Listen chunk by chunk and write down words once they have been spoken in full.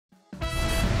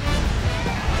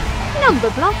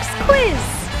Numberblocks Quiz!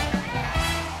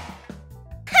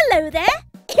 Hello there,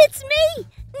 it's me,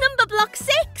 Numberblock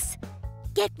 6.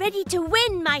 Get ready to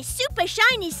win my super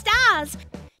shiny stars.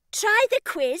 Try the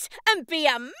quiz and be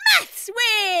a maths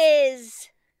whiz!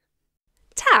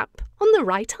 Tap on the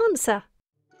right answer.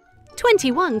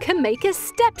 21 can make a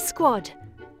step squad.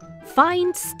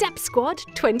 Find Step Squad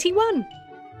 21.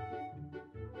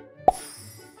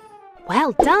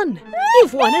 Well done!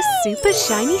 You've won a super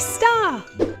shiny star.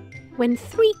 When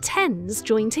 3 10s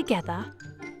join together,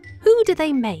 who do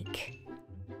they make?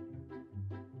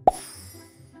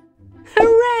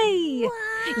 Hooray!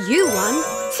 You won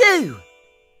 2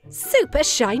 super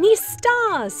shiny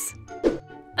stars.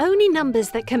 Only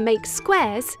numbers that can make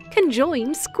squares can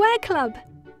join Square Club.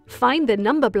 Find the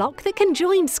number block that can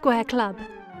join Square Club.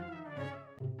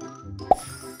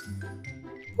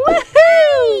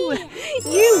 Woohoo!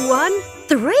 You won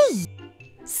 3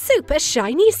 super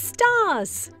shiny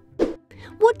stars.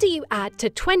 What do you add to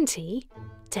 20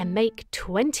 to make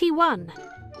 21?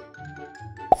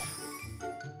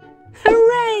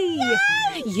 Hooray!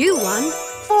 You won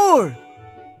 4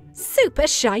 super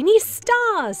shiny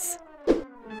stars.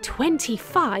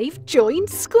 25 joined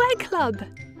Square Club.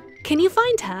 Can you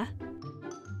find her?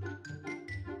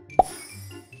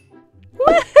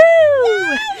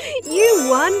 Woohoo! You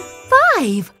won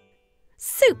 5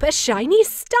 super shiny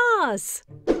stars.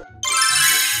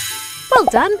 Well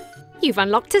done! You've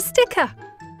unlocked a sticker.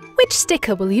 Which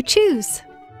sticker will you choose?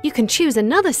 You can choose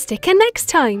another sticker next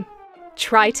time.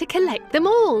 Try to collect them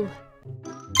all.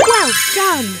 Well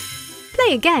done!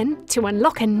 Play again to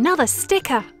unlock another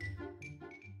sticker.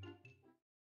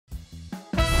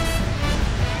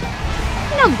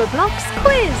 Numberblocks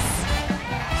Quiz!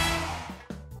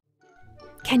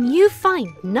 Can you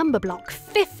find number block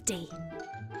 50?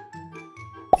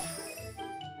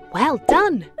 Well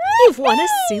done! You've won a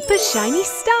super shiny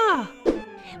star.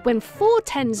 When 4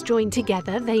 10s join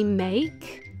together, they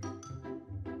make...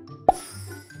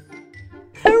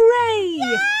 Hooray!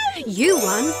 You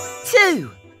won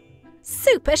 2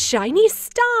 super shiny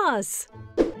stars.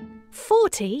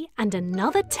 40 and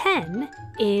another 10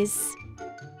 is...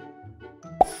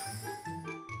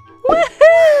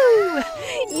 Woohoo!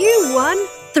 You won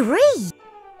 3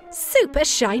 super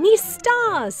shiny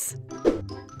stars.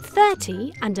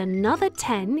 30 and another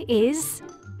 10 is...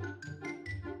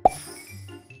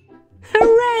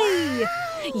 Hooray!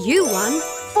 You won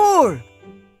 4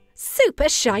 super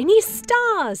shiny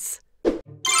stars.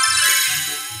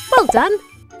 Well done!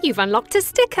 You've unlocked a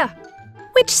sticker.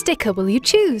 Which sticker will you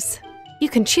choose? You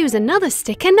can choose another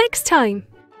sticker next time.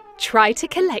 Try to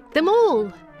collect them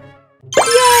all.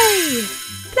 Yay!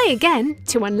 Play again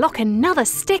to unlock another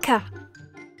sticker.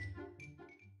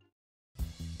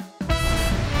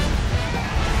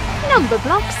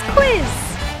 Numberblocks Quiz!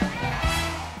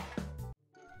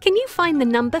 Can you find the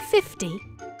number 50?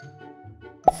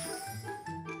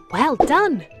 Well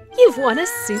done! You've won a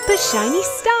super shiny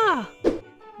star.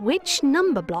 Which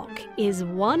number block is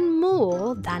 1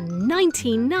 more than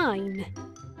 99?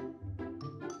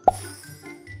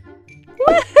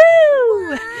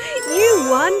 Woohoo! You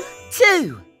won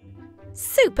 2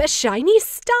 super shiny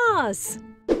stars.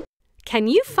 Can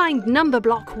you find number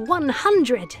block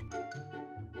 100?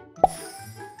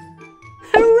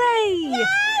 Hooray!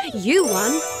 You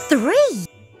won 3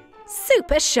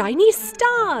 super shiny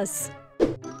stars.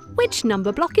 Which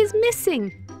number block is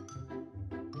missing?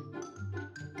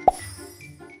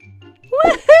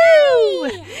 Woohoo!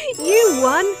 You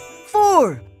won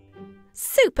 4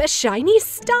 super shiny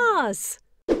stars.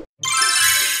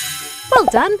 Well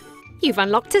done! You've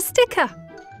unlocked a sticker.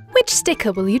 Which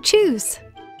sticker will you choose?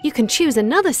 You can choose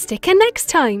another sticker next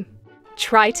time.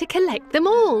 Try to collect them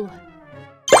all.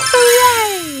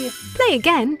 Hooray! Play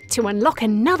again to unlock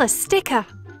another sticker.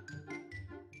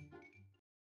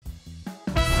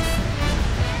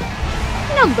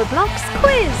 Numberblocks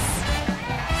Quiz!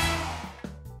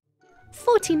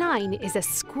 49 is a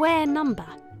square number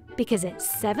because it's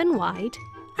 7 wide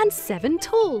and 7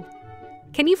 tall.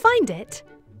 Can you find it?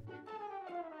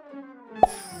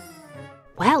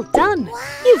 Well done!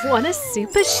 You've won a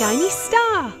super shiny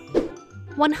star.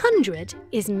 100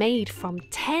 is made from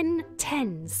 10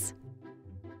 10s.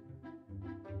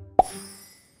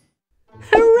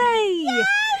 Hooray!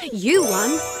 You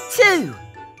won 2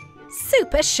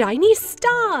 super shiny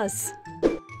stars.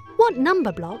 What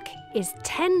number block is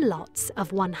 10 lots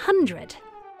of 100?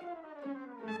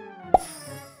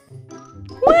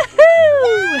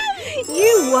 Woohoo!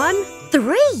 You won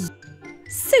 3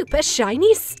 super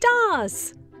shiny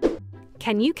stars.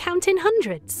 Can you count in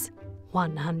hundreds?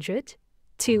 100,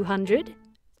 200,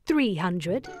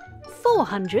 300,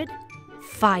 400,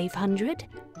 500.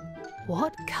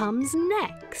 What comes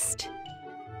next?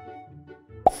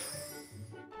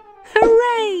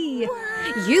 Hooray!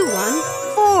 Wow. You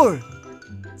won 4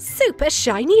 super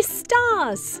shiny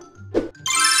stars.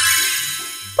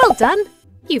 Well done!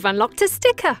 You've unlocked a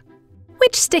sticker.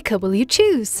 Which sticker will you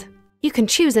choose? You can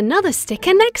choose another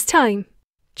sticker next time.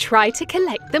 Try to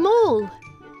collect them all.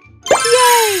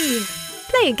 Yay!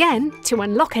 Play again to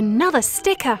unlock another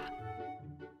sticker.